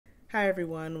Hi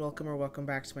everyone, welcome or welcome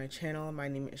back to my channel. My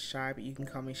name is Shy, but you can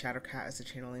call me Shadowcat as the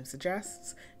channel name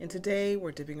suggests. And today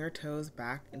we're dipping our toes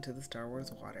back into the Star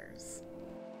Wars waters.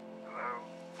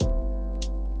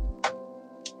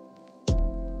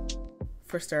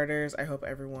 For starters, I hope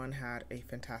everyone had a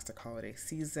fantastic holiday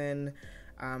season.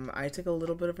 I took a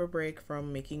little bit of a break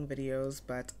from making videos,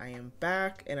 but I am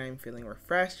back and I'm feeling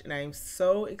refreshed and I am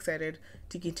so excited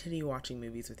to continue watching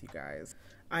movies with you guys.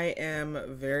 I am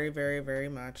very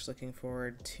much looking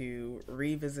forward to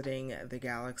revisiting the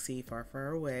galaxy far,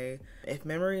 far away. If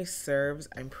memory serves,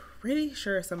 I'm pretty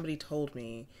sure somebody told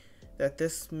me that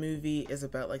this movie is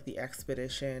about like the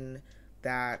expedition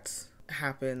that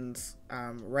happens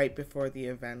right before the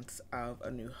events of A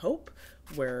New Hope,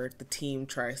 where the team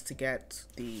tries to get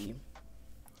the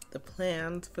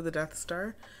plans for the Death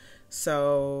Star.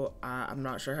 So I'm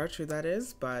not sure how true that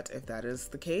is, but if that is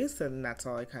the case, then that's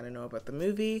all I kind of know about the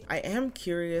movie. I am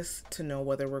curious to know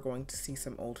whether we're going to see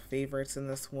some old favorites in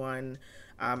this one.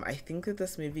 I think that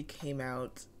this movie came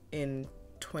out in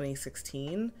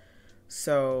 2016,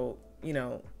 so you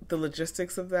know the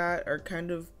logistics of that are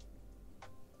kind of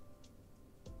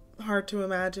hard to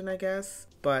imagine, I guess,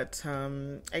 but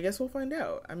I guess we'll find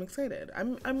out. I'm excited.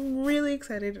 I'm really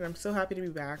excited, and I'm so happy to be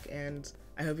back, and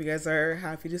I hope you guys are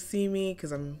happy to see me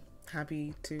because I'm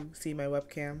happy to see my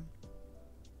webcam.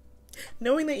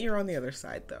 Knowing that you're on the other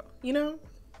side though, you know?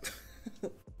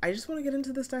 I just want to get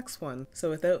into this next one. So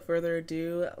without further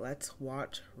ado, let's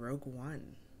watch Rogue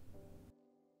One.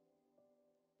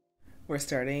 We're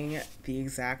starting the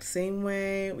exact same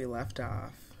way we left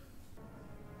off.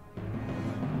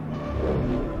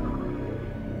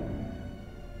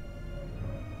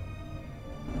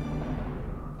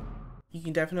 You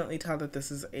can definitely tell that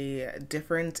this is a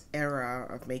different era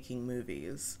of making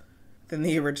movies than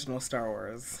the original Star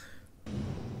Wars.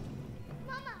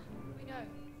 Mama! We go.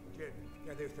 Jin,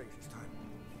 get those things this time.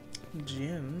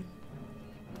 Jin?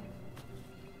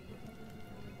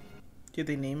 Did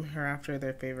they name her after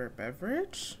their favorite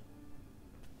beverage?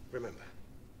 Remember,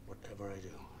 whatever I do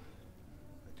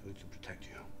it to protect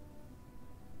you.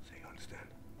 So you understand?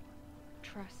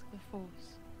 Trust the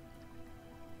Force.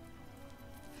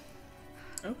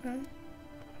 Okay.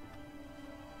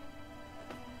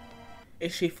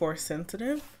 Is she Force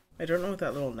sensitive? I don't know what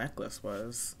that little necklace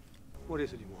was. What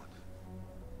is it you want?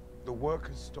 The work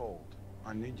has stalled.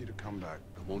 I need you to come back.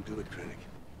 I won't do it, Krennic.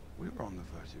 We were on the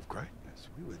verge of greatness.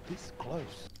 We were this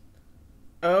close.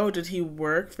 Oh, did he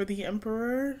work for the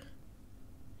Emperor?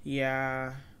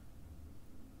 Yeah.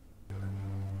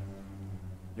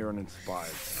 You're an inspired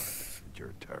scientist, but you're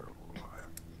a terrible liar.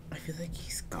 I feel like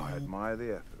he's I going admire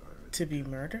the effort of it. to be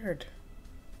murdered.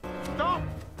 Stop!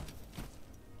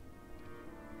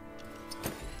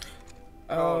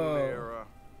 Oh. Lyra.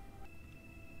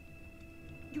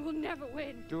 You will never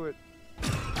win. Do it.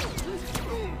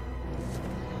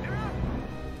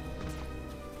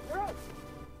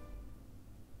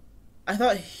 I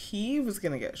thought he was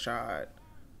gonna get shot.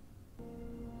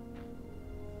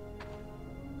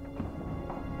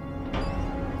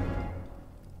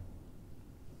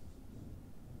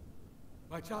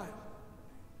 My child.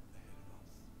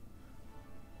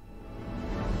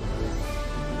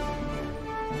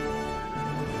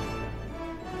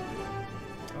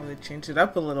 Oh, they changed it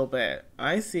up a little bit.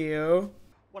 I see you.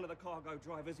 One of the cargo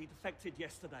drivers, he defected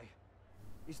yesterday.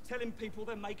 He's telling people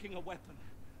they're making a weapon.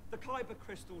 The Kyber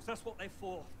crystals, that's what they're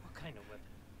for. What kind of weapon?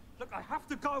 Look, I have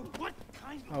to go. What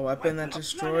kind of A weapon that A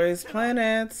destroys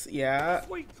planets. Yeah.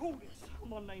 Sweet Claudius.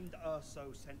 Someone named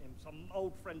Urso sent him, some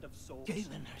old friend of Saul's.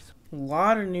 Galen Erso. A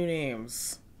lot of new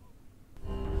names.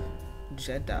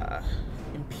 Jeddah.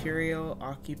 Imperial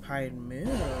occupied moon.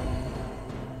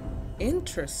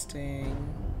 Interesting.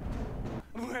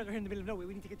 We're in the middle of nowhere.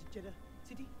 We need to get to Jeddah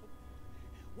City.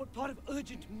 What part of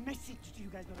urgent message do you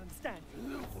guys not understand?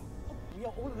 We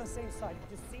are all on the same side.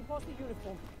 Just see past the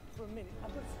uniform for a minute.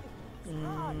 I've got it's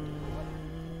hard.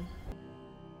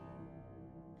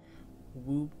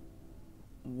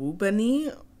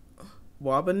 Wubani?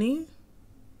 Wabani?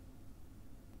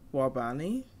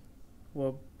 Wabani?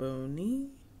 Waboni?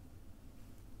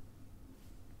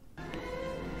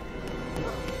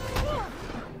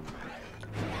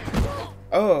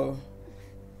 Oh.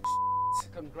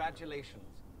 Congratulations.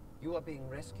 You are being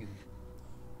rescued.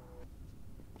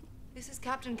 This is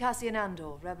Captain Cassian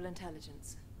Andor, Rebel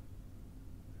Intelligence.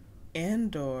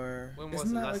 Andor. When was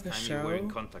Isn't the that last like a time show? you were in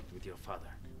contact with your father?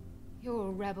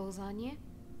 You're rebels, aren't you?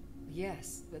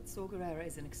 Yes, but Saw Gerrera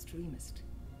is an extremist.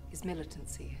 His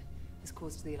militancy has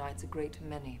caused the Alliance a great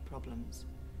many problems.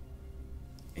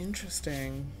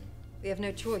 Interesting. We have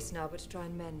no choice now but to try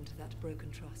and mend that broken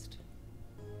trust.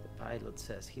 The pilot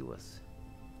says he was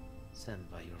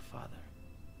sent by your father.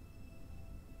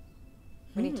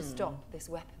 We need to stop this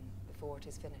weapon before it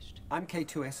is finished. I'm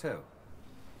K2SO.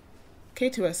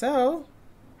 K2SO?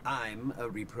 I'm a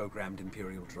reprogrammed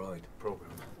Imperial droid.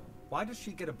 Program. Why does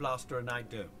she get a blaster and I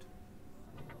don't?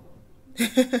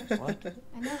 What?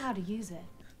 I know how to use it.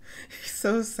 He's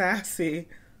so sassy.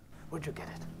 Where'd you get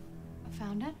it? I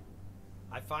found it.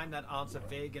 I find that answer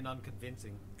vague and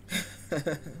unconvincing.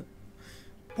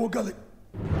 Poor gullet.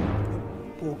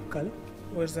 Poor gullet.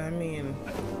 What does that mean?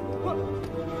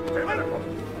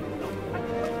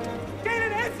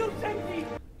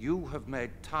 You have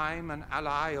made Time an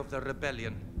ally of the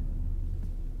rebellion.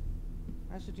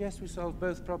 I suggest we solve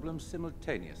both problems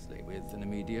simultaneously with an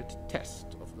immediate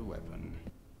test of the weapon.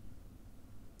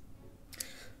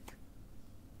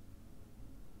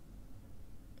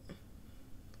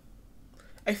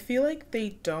 I feel like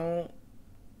they don't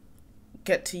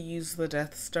get to use the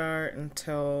Death Star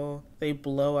until they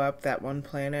blow up that one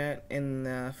planet in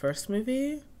the first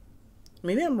movie.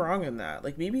 Maybe I'm wrong in that.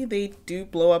 Like, maybe they do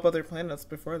blow up other planets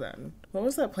before then. What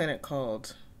was that planet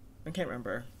called? I can't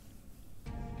remember.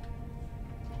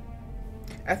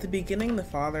 At the beginning, the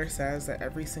father says that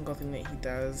every single thing that he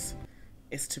does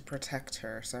is to protect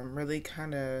her. So I'm really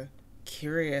kind of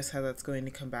curious how that's going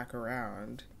to come back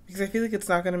around. Because I feel like it's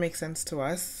not going to make sense to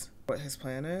us what his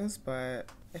plan is, but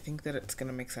I think that it's going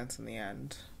to make sense in the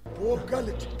end. Poor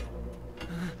gullet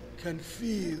can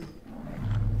feel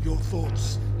your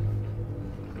thoughts.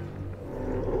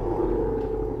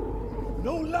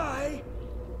 No lie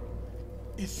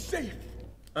is safe.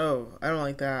 Oh, I don't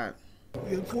like that.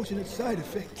 The unfortunate side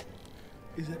effect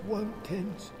is that one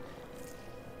tends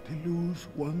to lose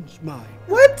one's mind.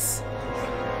 What?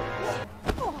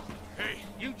 Hey,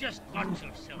 you just got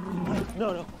yourself.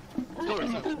 No. Sorry.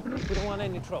 We don't want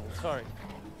any trouble. Sorry.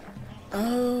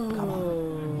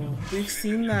 Oh, we've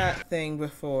seen that thing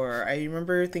before. I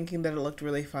remember thinking that it looked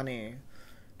really funny.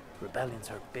 Rebellions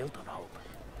are built on hope.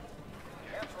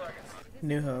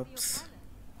 New Hopes,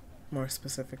 more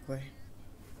specifically.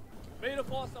 May the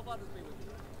force of others be with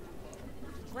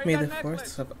you. May the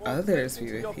force of others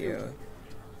be with you.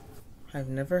 I've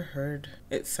never heard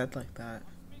it said like that.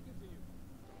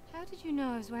 How did you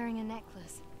know I was wearing a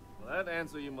necklace? Well, that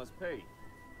answer you must pay.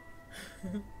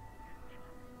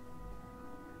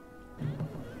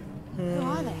 Who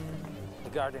are they? The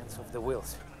guardians of the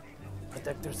wills.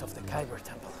 Protectors of the Kyber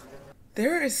Temple.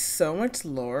 There is so much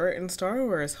lore in Star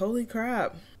Wars. Holy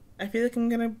crap. I feel like I'm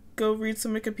gonna go read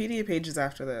some Wikipedia pages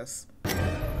after this.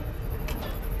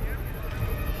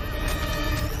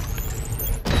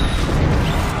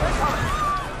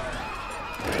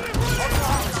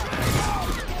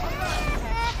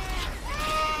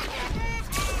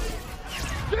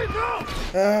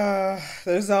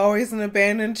 There's always an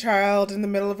abandoned child in the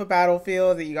middle of a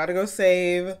battlefield that you gotta go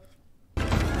save.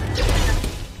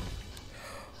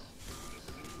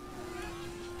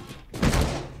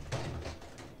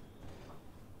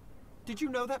 Did you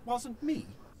know that wasn't me?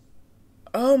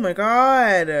 Oh my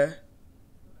god.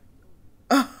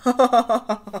 I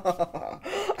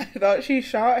thought she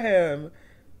shot him.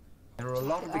 There are a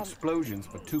lot of explosions,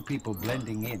 but two people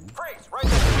blending in. Freeze, right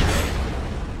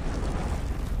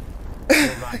All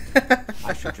right.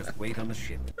 I should just wait on the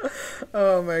ship.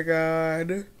 Oh my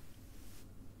god.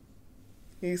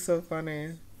 He's so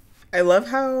funny. I love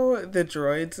how the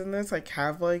droids in this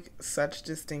have such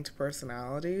distinct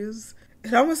personalities.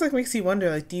 It almost makes you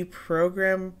wonder, do you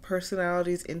program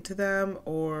personalities into them,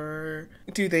 or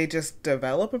do they just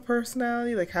develop a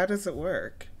personality? How does it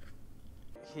work?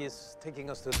 He's taking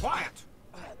us to... Quiet!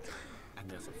 And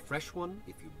there's a fresh one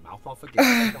if you mouth off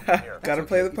again. Gotta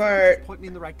play the If you part. just point me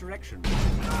in the right direction.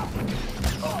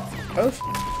 Oh,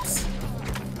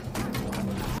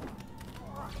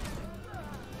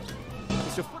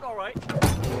 Is your foot all right?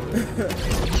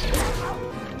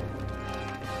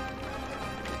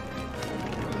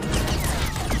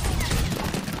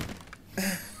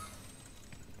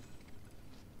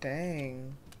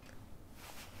 dang.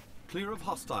 Clear of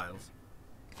hostiles.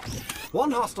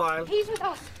 One hostile. He's with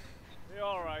us. You're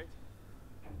all right.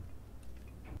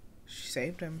 She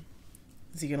saved him.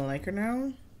 Is he gonna like her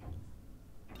now?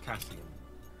 Cassian,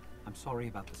 I'm sorry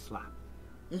about the slap.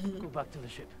 Go back to the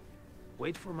ship.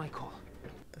 Wait for my call.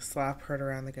 The slap heard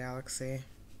around the galaxy.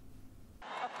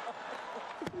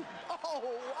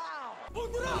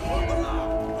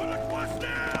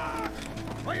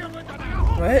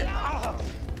 What?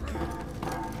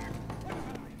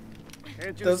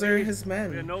 Can't you Those are see his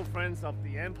men. We're no friends of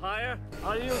the Empire.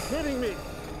 Are you kidding me?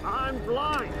 I'm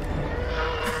blind.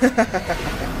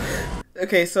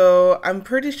 Okay, so I'm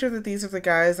pretty sure that these are the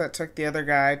guys that took the other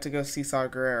guy to go see Saw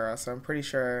Gerrera, so I'm pretty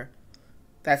sure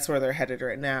that's where they're headed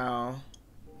right now.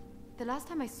 The last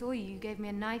time I saw you, you gave me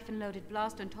a knife and loaded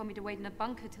blaster and told me to wait in a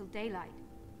bunker till daylight.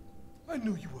 I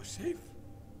knew you were safe.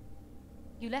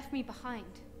 You left me behind.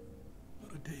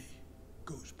 Not a day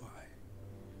goes by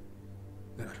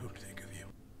that I don't think of you.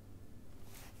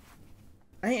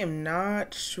 I am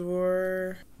not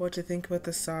sure what to think about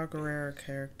the Saw Gerrera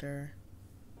character.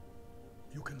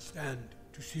 You can stand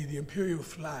to see the Imperial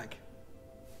flag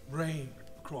reign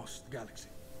across the galaxy.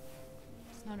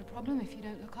 It's not a problem if you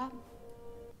don't look up.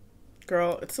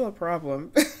 Girl, it's still a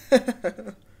problem.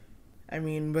 I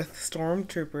mean, with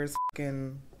stormtroopers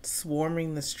fucking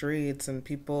swarming the streets and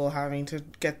people having to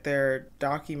get their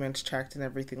documents checked and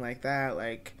everything like that,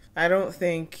 like, I don't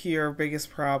think your biggest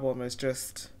problem is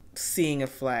just seeing a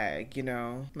flag, you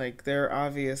know? Like, there are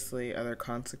obviously other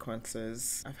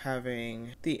consequences of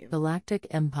having the Galactic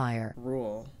Empire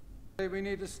rule. We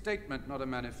need a statement, not a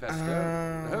manifesto.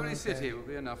 The Holy City will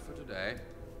be enough for today.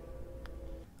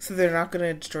 So they're not going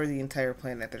to destroy the entire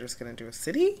planet, they're just going to do a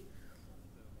city?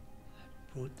 I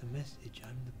brought the message.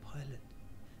 I'm the pilot.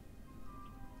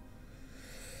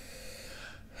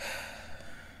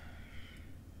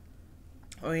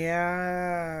 Oh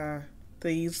yeah,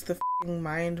 they used the f***ing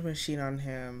mind machine on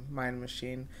him.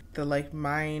 The like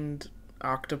mind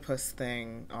octopus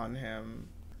thing on him.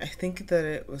 I think that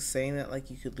it was saying that like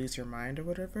you could lose your mind or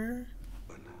whatever.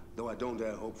 Though I don't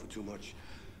dare hope for too much,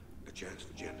 a chance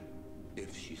for Jen.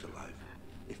 If she's alive,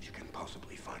 if you can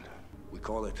possibly find her. We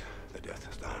call it the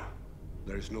Death Star.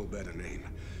 There is no better name,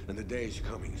 and the day is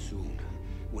coming soon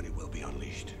when it will be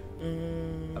unleashed.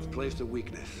 I've placed a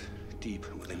weakness deep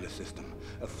within the system,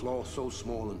 a flaw so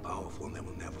small and powerful they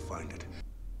will never find it.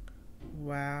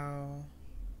 Wow.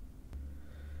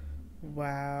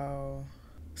 Wow.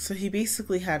 So he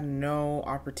basically had no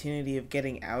opportunity of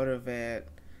getting out of it,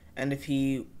 and if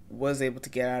he was able to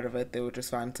get out of it, they would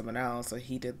just find someone else. So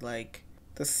he did like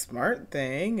the smart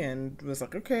thing and was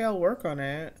like, okay, I'll work on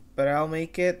it, but I'll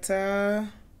make it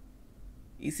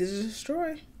easy to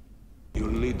destroy.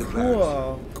 You'll need the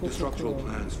plans, the structural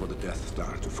plans for the Death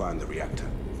Star to find the reactor.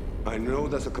 I know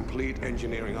there's a complete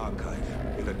engineering archive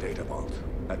in the data vault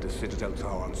at the Citadel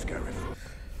Tower on Scarif.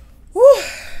 Whew,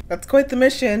 that's quite the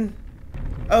mission.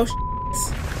 Oh,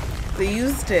 shit. They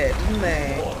used it, didn't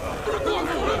they?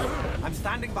 I'm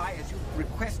standing by as you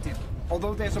requested,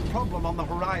 although there's a problem on the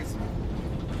horizon.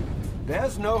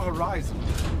 There's no horizon.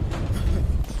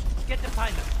 Get the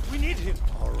pilot. We need him.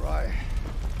 All right.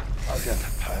 I'll get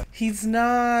the pilot. He's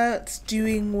not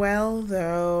doing well,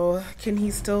 though. Can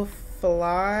he still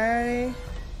fly?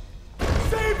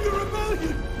 Save the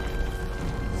rebellion!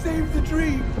 Save the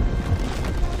dream!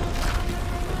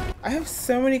 I have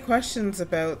so many questions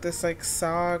about this, like,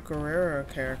 Saw Gerrera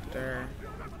character.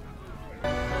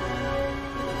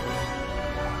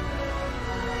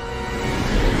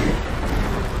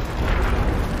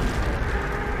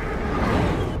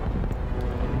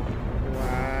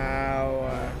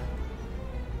 Wow.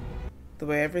 The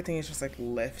way everything is just, like,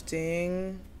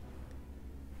 lifting.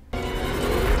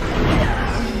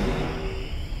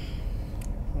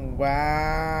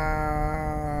 Wow.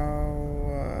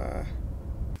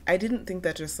 I didn't think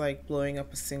that just like blowing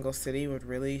up a single city would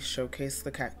really showcase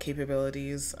the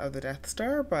capabilities of the Death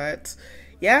Star, but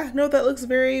yeah, no, that looks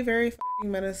very, very f***ing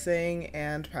menacing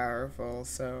and powerful,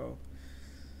 so.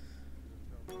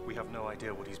 We have no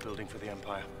idea what he's building for the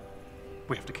Empire.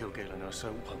 We have to kill Galen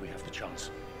Erso while we have the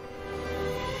chance.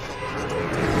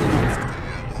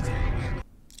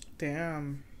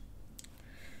 Damn.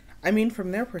 I mean,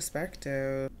 from their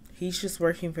perspective, he's just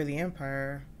working for the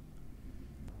Empire.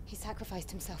 He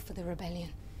sacrificed himself for the rebellion.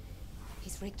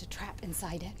 He's rigged a trap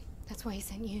inside it. That's why he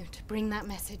sent you, to bring that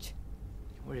message.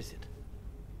 Where is it?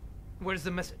 Where's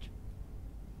the message?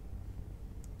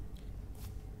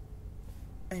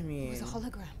 I mean... It was a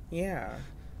hologram. Yeah.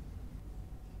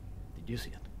 Did you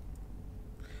see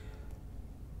it?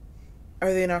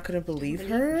 Are they not going to believe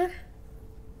her?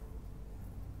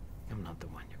 I'm not the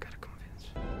one you gotta convince.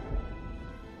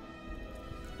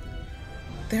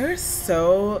 There's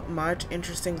so much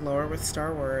interesting lore with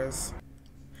Star Wars.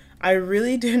 I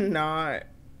really did not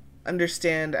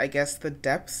understand, I guess, the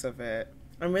depths of it.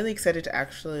 I'm really excited to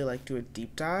actually like do a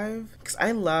deep dive because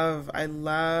I love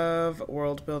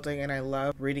world building and I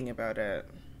love reading about it.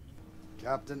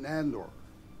 Captain Andor.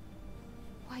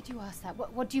 Why do you ask that?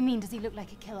 What do you mean? Does he look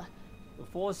like a killer? The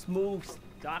Force moves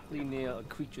darkly near a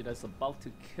creature that's about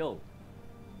to kill.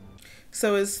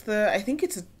 So is I think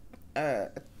it's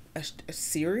a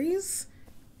series?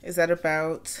 Is that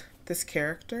about this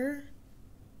character?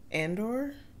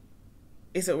 Andor?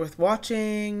 Is it worth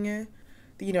watching?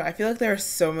 You know, I feel like there are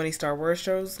so many Star Wars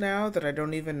shows now that I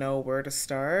don't even know where to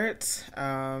start.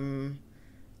 I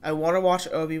want to watch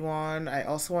Obi-Wan. I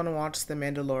also want to watch The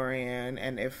Mandalorian.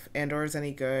 And if Andor is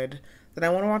any good, then I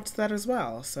want to watch that as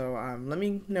well. So let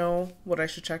me know what I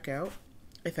should check out,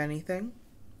 if anything.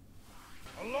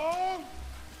 Along?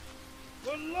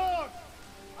 Good luck!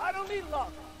 I don't need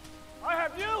luck. I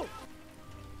have you!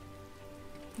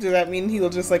 Does that mean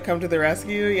he'll just like come to the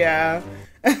rescue? Yeah.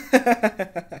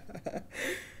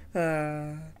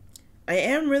 I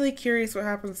am really curious what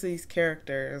happens to these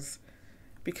characters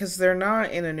because they're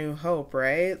not in A New Hope,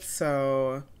 right?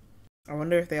 So I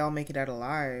wonder if they all make it out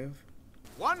alive.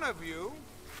 One of you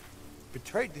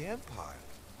betrayed the Empire.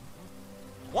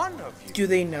 One of you. Do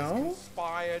they know?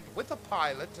 Conspired with a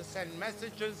pilot to send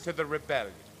messages to the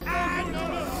rebellion. And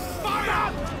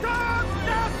fire! Stop!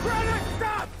 Stop! Credit!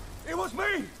 Stop! It was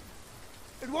me!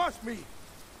 It was me!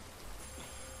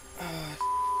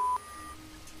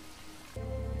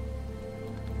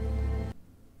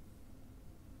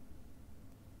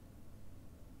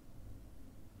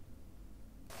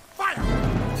 Fire!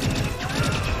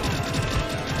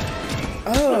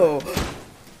 Oh!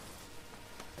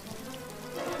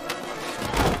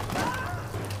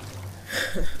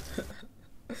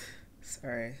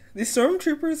 Sorry. These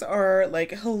stormtroopers are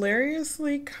like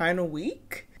hilariously kind of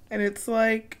weak. And it's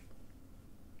like,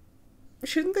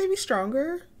 shouldn't they be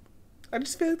stronger? I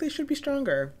just feel like they should be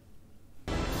stronger.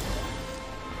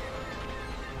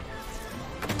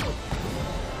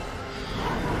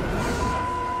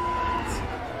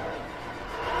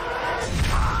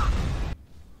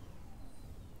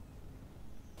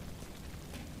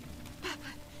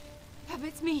 Papa,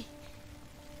 it's me.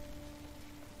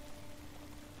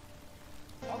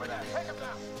 Over there, take him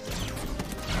down.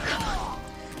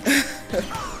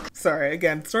 Sorry,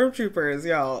 again, stormtroopers,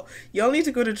 y'all. Y'all need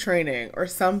to go to training or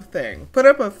something. Put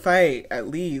up a fight, at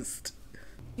least.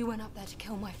 You went up there to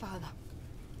kill my father.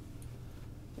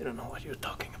 You don't know what you're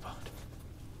talking about.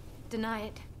 Deny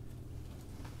it.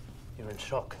 You're in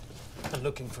shock and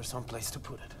looking for some place to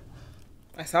put it.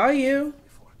 I saw you.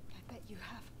 I bet you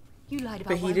have. You lied about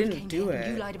But he why we didn't came do here.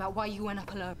 it. You lied about why you went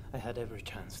up alone. I had every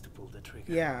chance to pull the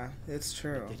trigger. Yeah, it's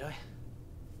true. Did I?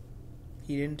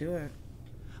 He didn't do it.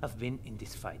 I've been in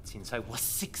this fight since I was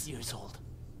 6 years old.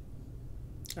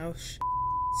 Oh, sh**.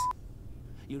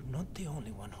 You're not the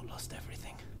only one who lost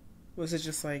everything. Was it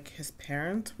just like his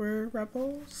parents were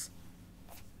rebels?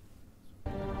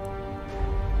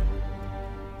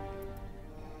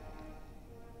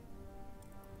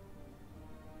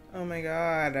 Oh my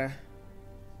god.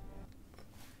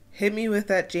 Hit me with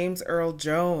that James Earl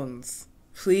Jones.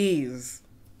 Please.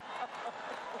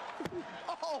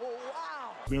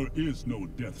 There is no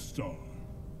Death Star.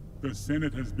 The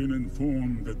Senate has been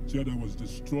informed that Jeddah was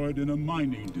destroyed in a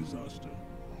mining disaster.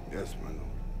 Yes, my lord.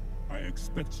 I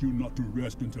expect you not to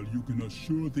rest until you can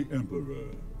assure the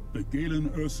Emperor that Galen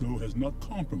Erso has not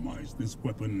compromised this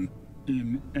weapon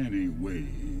in any way.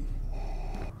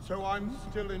 So I'm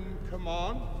still in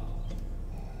command?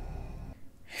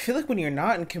 I feel like when you're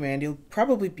not in command, you'll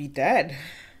probably be dead.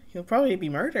 You'll probably be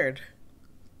murdered.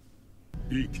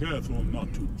 Be careful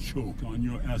not to choke on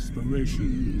your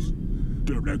aspirations,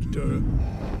 Director.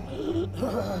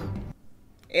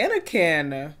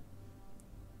 Anakin!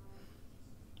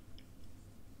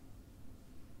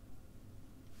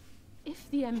 If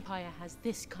the Empire has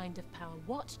this kind of power,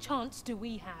 what chance do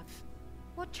we have?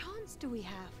 What chance do we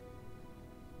have?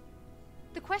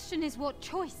 The question is what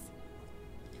choice?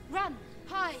 Run,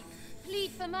 hide,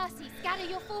 plead for mercy, scatter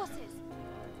your forces.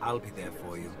 I'll be there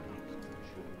for you.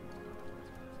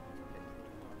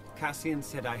 Cassian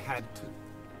said I had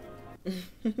to.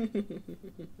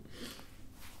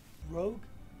 Rogue?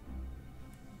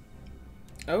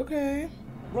 Okay.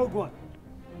 Rogue One.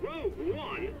 Rogue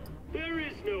One? There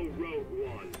is no Rogue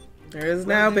One. There is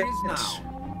now, there bitch. is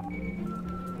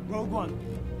Rogue One.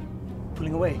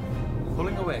 Pulling away.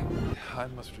 Pulling away. I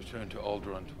must return to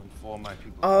Alderaan to inform my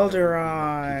people.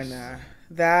 Alderaan.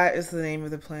 That is the name of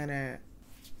the planet.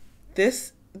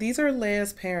 These are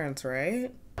Leia's parents,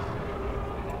 right?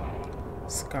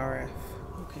 Scarif.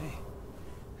 Okay.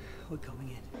 We're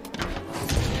coming in.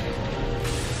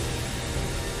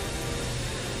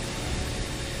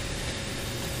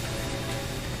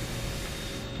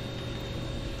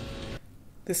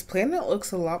 This planet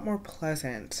looks a lot more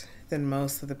pleasant than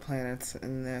most of the planets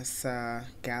in this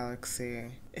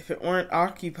galaxy. If it weren't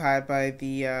occupied by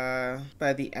the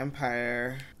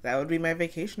Empire, that would be my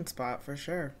vacation spot for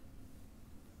sure.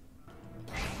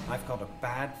 I've got a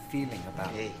bad feeling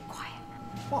about it. Quiet.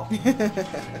 What?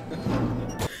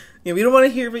 Yeah, we don't want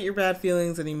to hear about your bad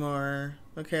feelings anymore,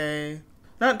 okay?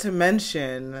 Not to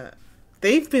mention,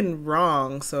 they've been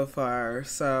wrong so far,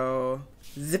 so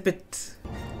zip it.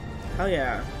 Hell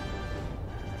yeah.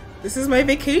 This is my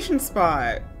vacation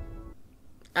spot.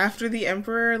 After the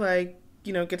Emperor, like,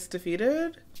 you know, gets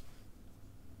defeated,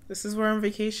 this is where I'm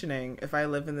vacationing if I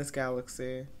live in this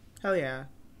galaxy. Hell yeah.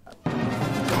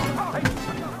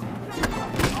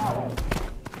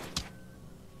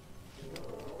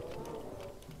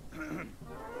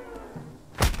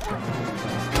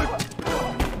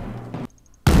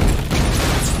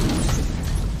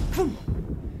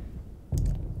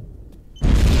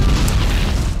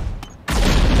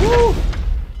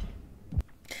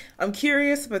 I'm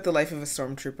curious about the life of a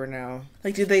stormtrooper now.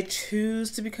 Like, did they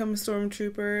choose to become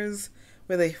stormtroopers?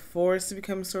 Were they forced to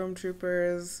become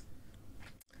stormtroopers?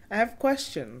 I have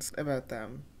questions about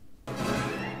them.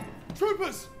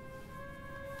 Troopers!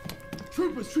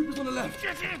 Troopers on the left!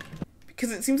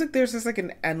 Because it seems like there's just like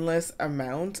an endless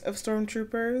amount of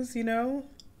stormtroopers, you know?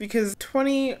 Because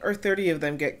 20 or 30 of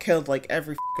them get killed like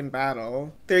every fucking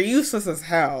battle. They're useless as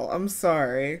hell, I'm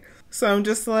sorry. So I'm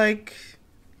just like,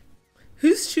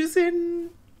 who's choosing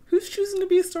to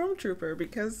be a stormtrooper?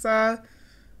 Because they're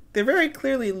very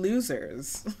clearly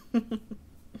losers.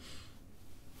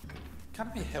 Can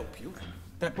I help you?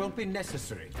 That won't be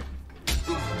necessary.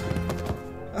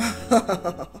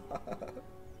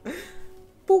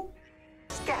 Boop.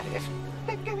 Scat it.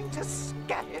 They're going to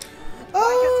scat it.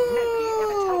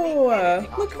 Oh,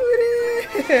 look who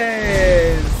it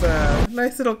is!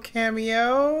 Nice little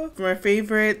cameo from our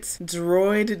favorite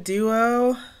droid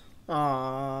duo.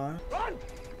 Aww. Run!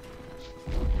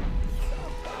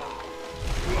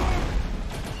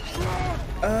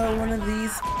 Oh, one of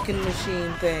these fucking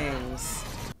machine things.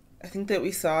 I think that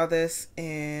we saw this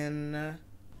in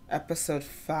episode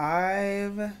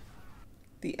 5,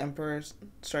 The Emperor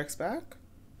Strikes Back.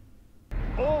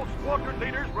 All squadron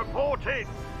leaders report in.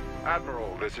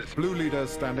 Admiral, this is Blue Leader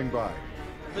standing by.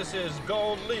 This is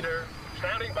Gold Leader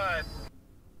standing by.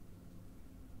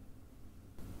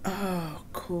 Oh,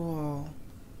 cool.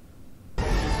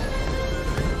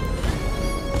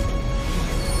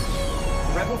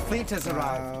 Rebel fleet has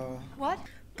arrived. What?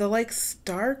 The like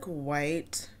stark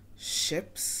white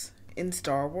ships in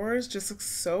Star Wars just look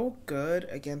so good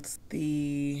against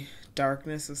the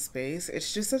darkness of space.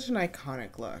 It's just such an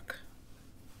iconic look.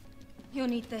 You'll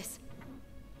need this.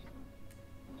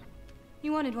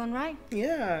 You wanted one, right?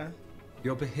 Yeah.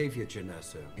 Your behavior,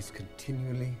 Genasso, is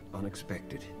continually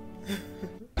unexpected. You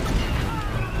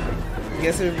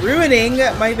guys are ruining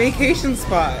my vacation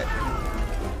spot.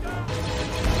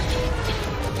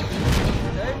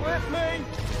 Stay with me.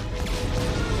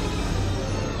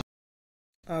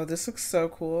 Oh, this looks so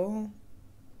cool.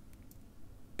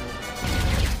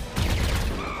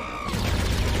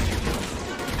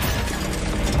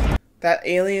 That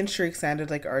alien shriek sounded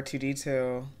like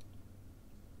R2-D2.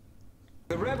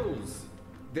 The rebels,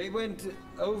 they went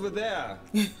over there.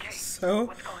 So?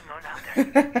 What's going on out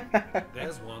there?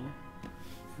 There's one.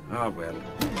 Ah, well.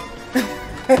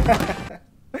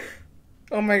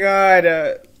 Oh my god.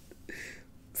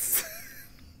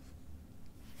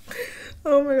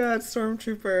 Oh my god,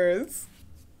 stormtroopers.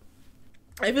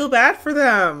 I feel bad for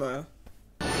them.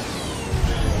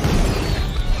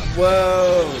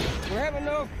 Whoa. We're having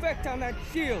no effect on that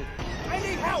shield. I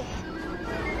need help!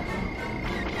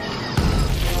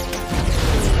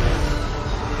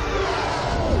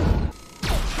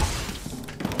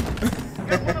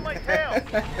 Get one of my tails.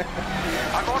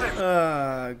 I'm on it.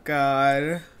 Oh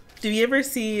god. Did you ever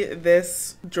see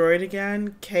this droid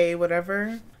again? K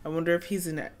whatever? I wonder if he's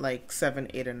in like 7,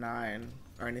 8, and 9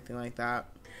 or anything like that.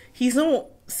 He's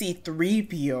no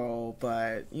C-3PO,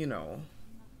 but you know,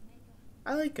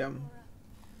 I like him.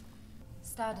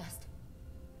 Stardust.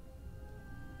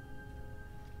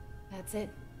 That's it.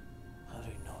 How do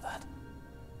you know that?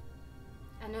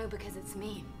 I know because it's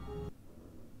me.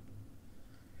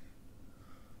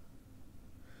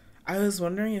 I was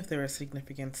wondering if there was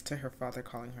significance to her father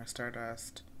calling her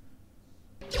Stardust.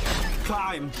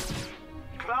 Climb!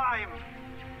 Climb.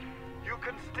 You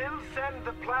can still send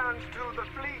the plans to the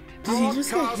fleet. Did he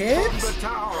just get hit? From the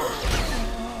tower.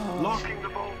 Oh. Locking the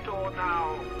bolt door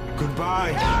now.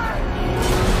 Goodbye.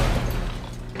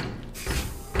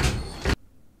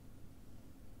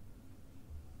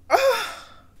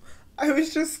 I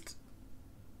was just...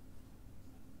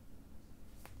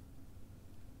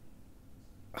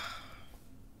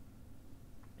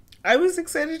 I was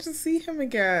excited to see him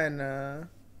again.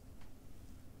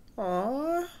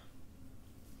 Aww.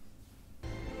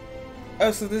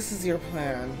 Oh, so this is your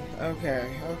plan. Okay,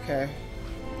 okay.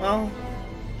 Well...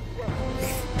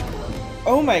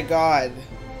 Oh my god.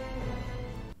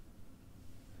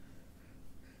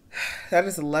 That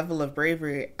is a level of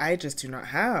bravery I just do not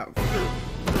have.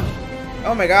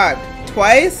 Oh my god.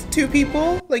 Twice? 2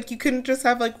 people? Like, you couldn't just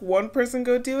have like one person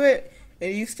go do it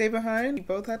and you stay behind? You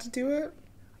both had to do it?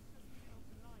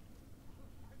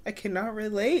 I cannot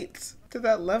relate to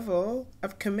that level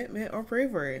of commitment or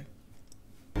bravery.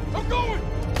 I'm going!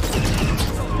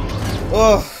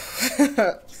 Oh,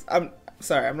 I'm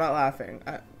sorry, I'm not laughing.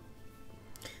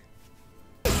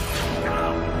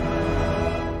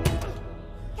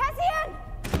 Cassian!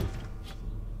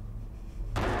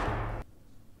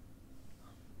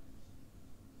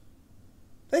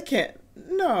 They can't.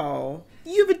 No.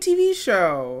 You have a TV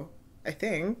show, I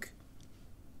think.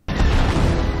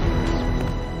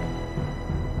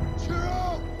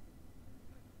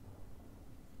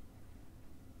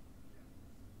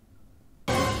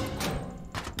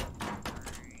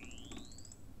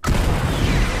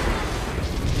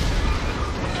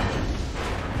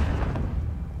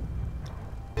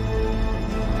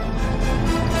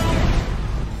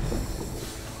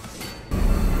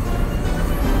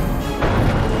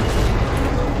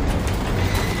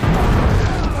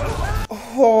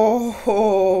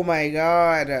 Oh my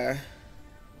god.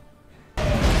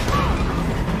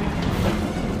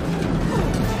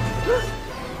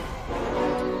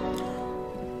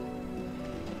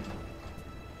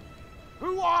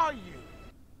 Who are you?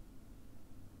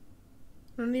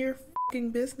 None of your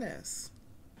fucking business.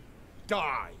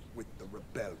 Die with the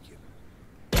rebellion.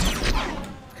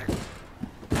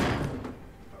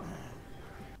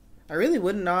 I really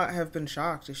would not have been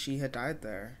shocked if she had died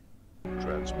there.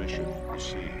 Transmission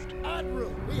received.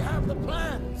 Admiral, we have the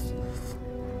plans.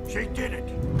 She did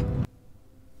it.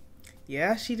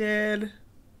 Yeah, she did.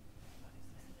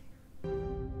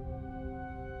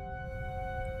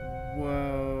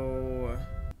 Whoa.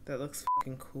 That looks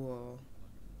fucking cool.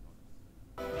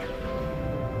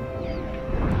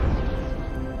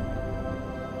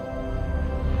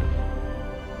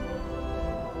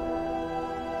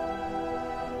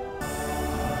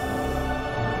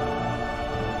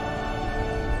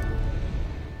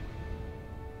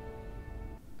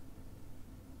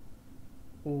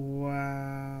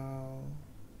 Wow.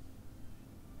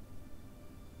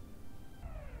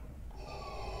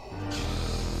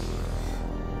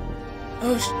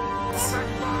 Oh,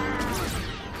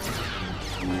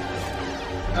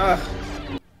 ugh.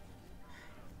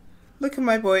 Look at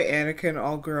my boy Anakin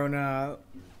all grown up.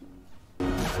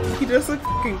 He does look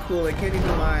fucking cool, I can't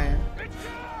even lie.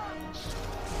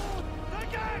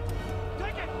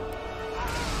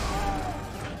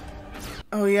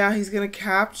 Oh yeah, he's gonna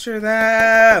capture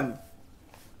them!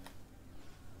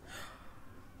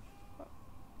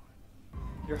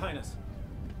 Your Highness,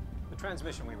 the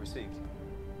transmission we received.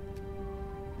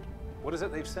 What is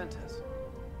it they've sent us?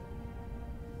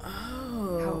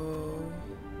 Oh.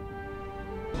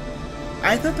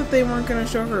 I thought that they weren't gonna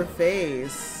show her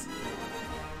face.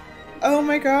 Oh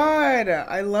my god!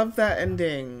 I love that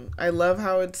ending. I love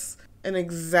how it's an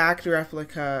exact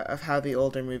replica of how the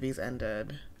older movies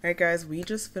ended. Alright guys, we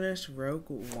just finished Rogue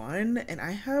One and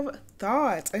I have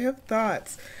thoughts.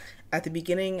 At the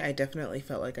beginning, I definitely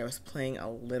felt like I was playing a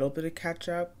little bit of catch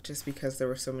up just because there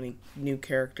were so many new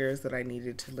characters that I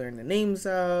needed to learn the names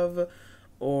of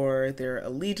or their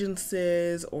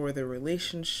allegiances or their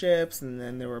relationships, and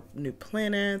then there were new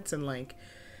planets, and like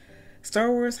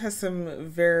Star Wars has some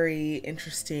very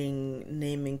interesting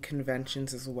naming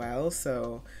conventions as well.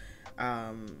 So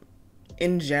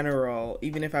in general,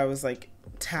 even if I was like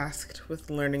tasked with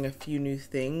learning a few new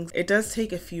things, it does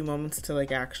take a few moments to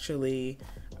like actually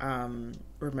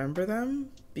remember them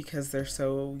because they're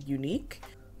so unique.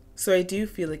 So I do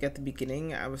feel like at the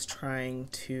beginning I was trying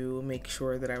to make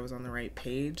sure that I was on the right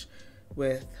page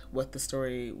with what the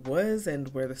story was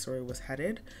and where the story was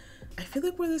headed. I feel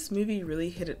like where this movie really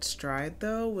hit its stride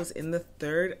though was in the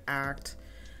 3rd act,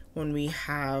 when we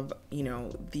have, you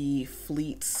know, the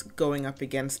fleets going up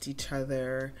against each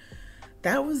other.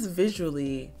 That was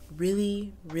visually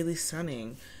really, really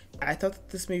stunning. I thought that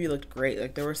this movie looked great.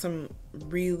 Like there were some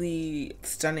really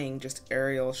stunning just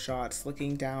aerial shots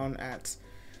looking down at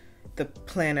the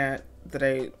planet that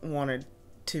I wanted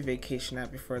to vacation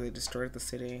at before they destroyed the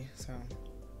city. So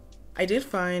I did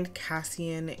find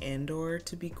Cassian Andor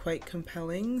to be quite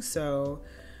compelling. So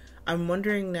I'm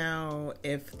wondering now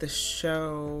if the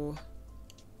show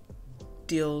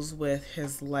deals with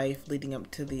his life leading up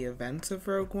to the events of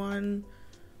Rogue One,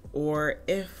 or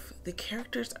if the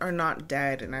characters are not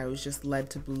dead and I was just led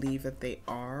to believe that they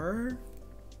are.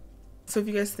 So if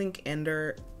you guys think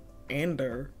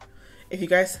if you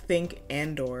guys think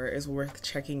Andor is worth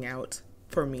checking out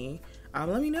for me,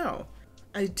 let me know.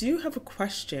 I do have a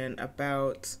question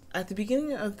about, at the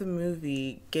beginning of the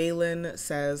movie, Galen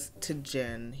says to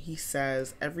Jin, he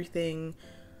says, everything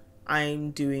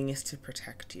I'm doing is to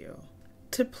protect you.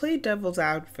 To play devil's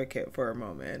advocate for a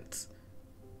moment,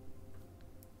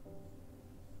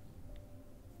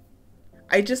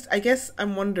 I guess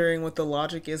I'm wondering what the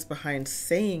logic is behind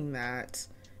saying that,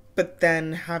 but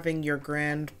then having your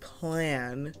grand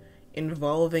plan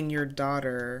involving your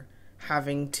daughter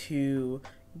having to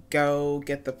go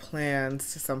get the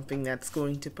plans to something that's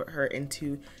going to put her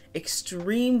into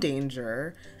extreme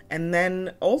danger and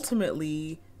then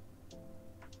ultimately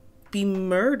be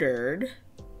murdered.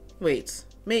 Wait.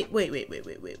 I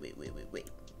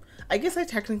guess I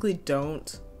technically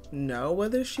don't know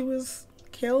whether she was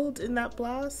killed in that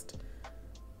blast.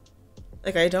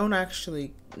 Like, I don't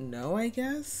actually know, I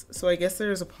guess. So I guess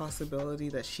there's a possibility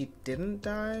that she didn't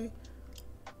die.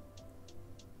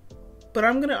 But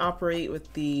I'm gonna operate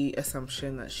with the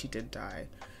assumption that she did die.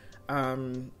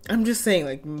 I'm just saying,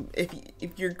 like,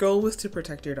 if your goal was to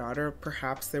protect your daughter,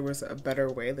 perhaps there was a better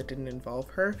way that didn't involve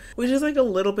her, which is like a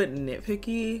little bit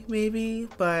nitpicky, maybe.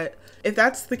 But if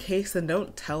that's the case, then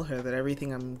don't tell her that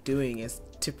everything I'm doing is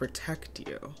to protect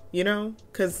you, you know?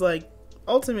 Because, like,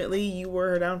 ultimately, you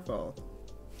were her downfall.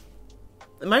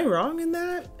 Am I wrong in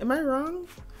that? Am I wrong?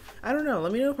 I don't know.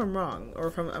 Let me know if I'm wrong or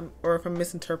if I'm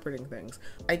misinterpreting things.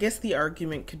 I guess the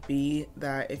argument could be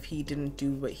that if he didn't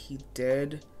do what he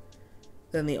did,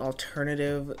 then the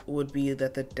alternative would be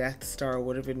that the Death Star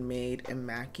would have been made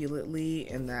immaculately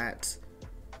and that,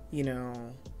 you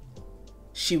know,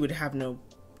 she would have no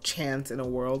chance in a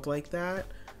world like that.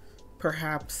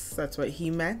 Perhaps that's what he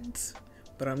meant,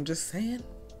 but I'm just saying,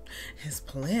 his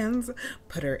plans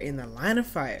put her in the line of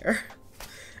fire.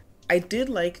 I did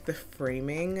like the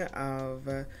framing of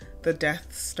the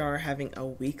Death Star having a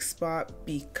weak spot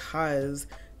because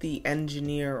the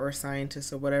engineer or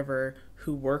scientist or whatever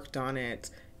who worked on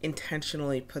it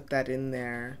intentionally put that in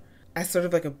there as sort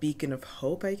of like a beacon of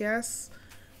hope, I guess.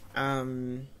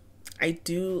 I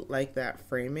do like that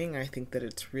framing. I think that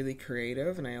it's really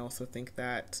creative, and I also think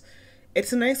that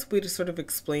it's a nice way to sort of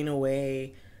explain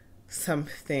away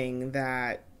something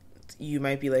that you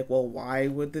might be like, well, why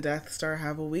would the Death Star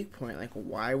have a weak point? Like,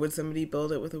 why would somebody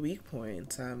build it with a weak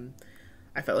point?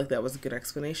 I felt like that was a good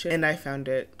explanation, and I found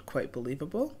it quite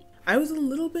believable. I was a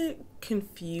little bit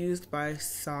confused by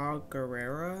Saw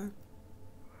Gerrera.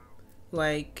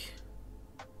 Like,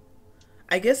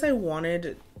 I guess I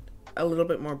wanted a little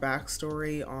bit more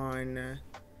backstory on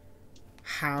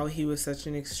how he was such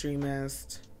an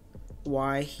extremist,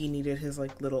 why he needed his,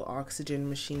 like, little oxygen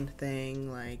machine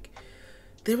thing. Like,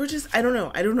 they were just, I don't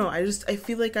know. I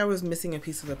feel like I was missing a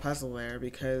piece of the puzzle there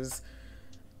because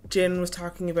Jin was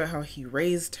talking about how he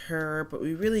raised her, but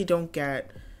we really don't get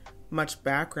much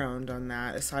background on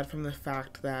that aside from the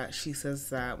fact that she says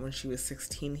that when she was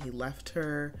 16 he left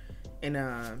her in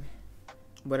a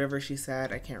whatever she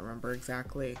said, I can't remember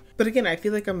exactly. But again, I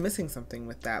feel like I'm missing something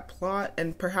with that plot,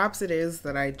 and perhaps it is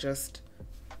that I just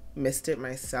missed it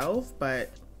myself, but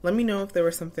let me know if there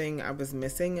was something I was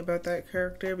missing about that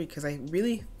character, because I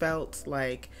really felt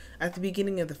like at the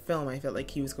beginning of the film I felt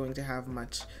like he was going to have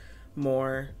much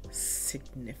more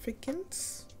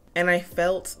significance. And I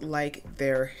felt like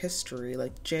their history,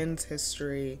 like Jin's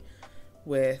history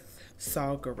with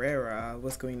Saw Gerrera,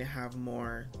 was going to have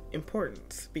more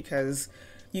importance because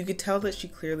you could tell that she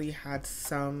clearly had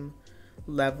some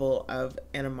level of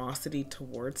animosity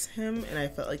towards him, and I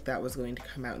felt like that was going to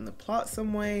come out in the plot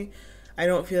some way. I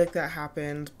don't feel like that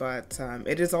happened, but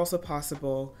it is also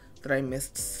possible that I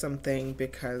missed something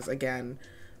because, again,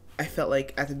 I felt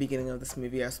like at the beginning of this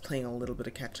movie I was playing a little bit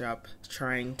of catch up,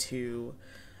 trying to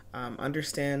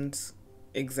understand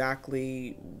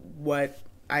exactly what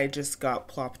I just got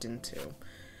plopped into.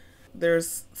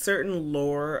 There's certain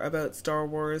lore about Star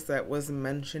Wars that was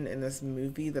mentioned in this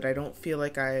movie that I don't feel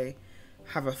like I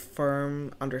have a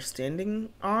firm understanding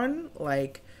on.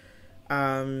 Like,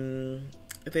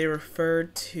 they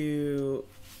referred to,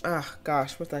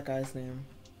 what's that guy's name?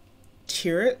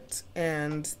 Chirrut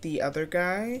and the other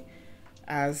guy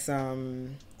as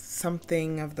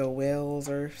something of the Wills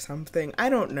or something. I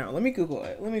don't know. Let me Google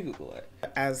it.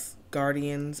 As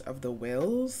Guardians of the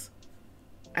Wills.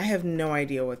 I have no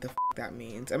idea what the f that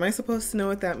means. Am I supposed to know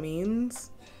what that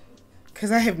means?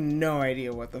 Because I have no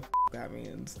idea what the f that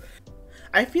means.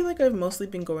 I feel like I've mostly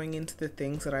been going into the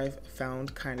things that I've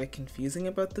found kind of confusing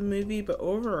about the movie, but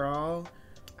overall,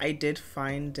 I did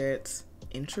find it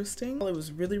interesting. It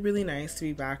was really, really nice to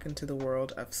be back into the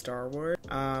world of Star Wars.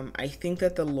 I think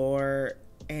that the lore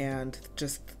and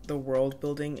just the world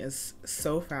building is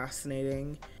so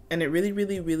fascinating. And it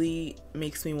really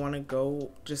makes me want to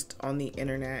go just on the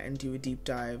internet and do a deep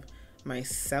dive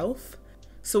myself.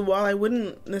 So while I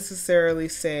wouldn't necessarily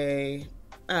say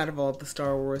out of all the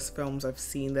Star Wars films I've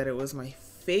seen that it was my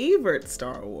favorite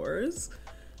Star Wars,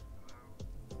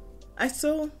 I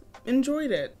still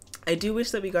enjoyed it. I do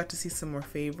wish that we got to see some more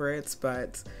favorites,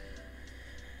 but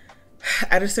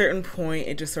at a certain point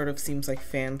it just sort of seems like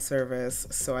fan service,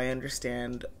 so I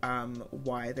understand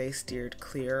why they steered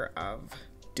clear of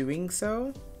doing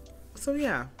so. So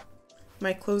yeah,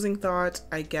 my closing thought,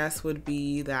 I guess, would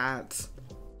be that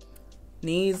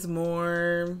needs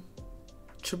more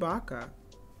Chewbacca.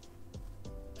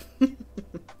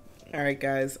 Alright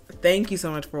guys, thank you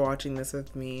so much for watching this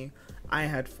with me. I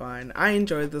had fun. I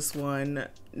enjoyed this one,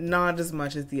 not as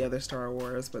much as the other Star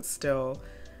Wars, but still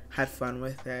had fun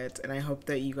with it, and I hope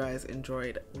that you guys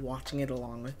enjoyed watching it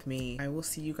along with me. I will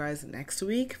see you guys next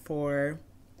week for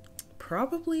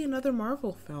probably another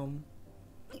Marvel film.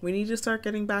 We need to start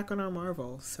getting back on our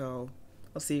Marvel, so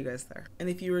I'll see you guys there. And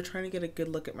if you were trying to get a good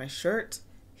look at my shirt,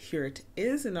 here it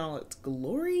is in all its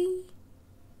glory.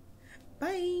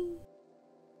 Bye!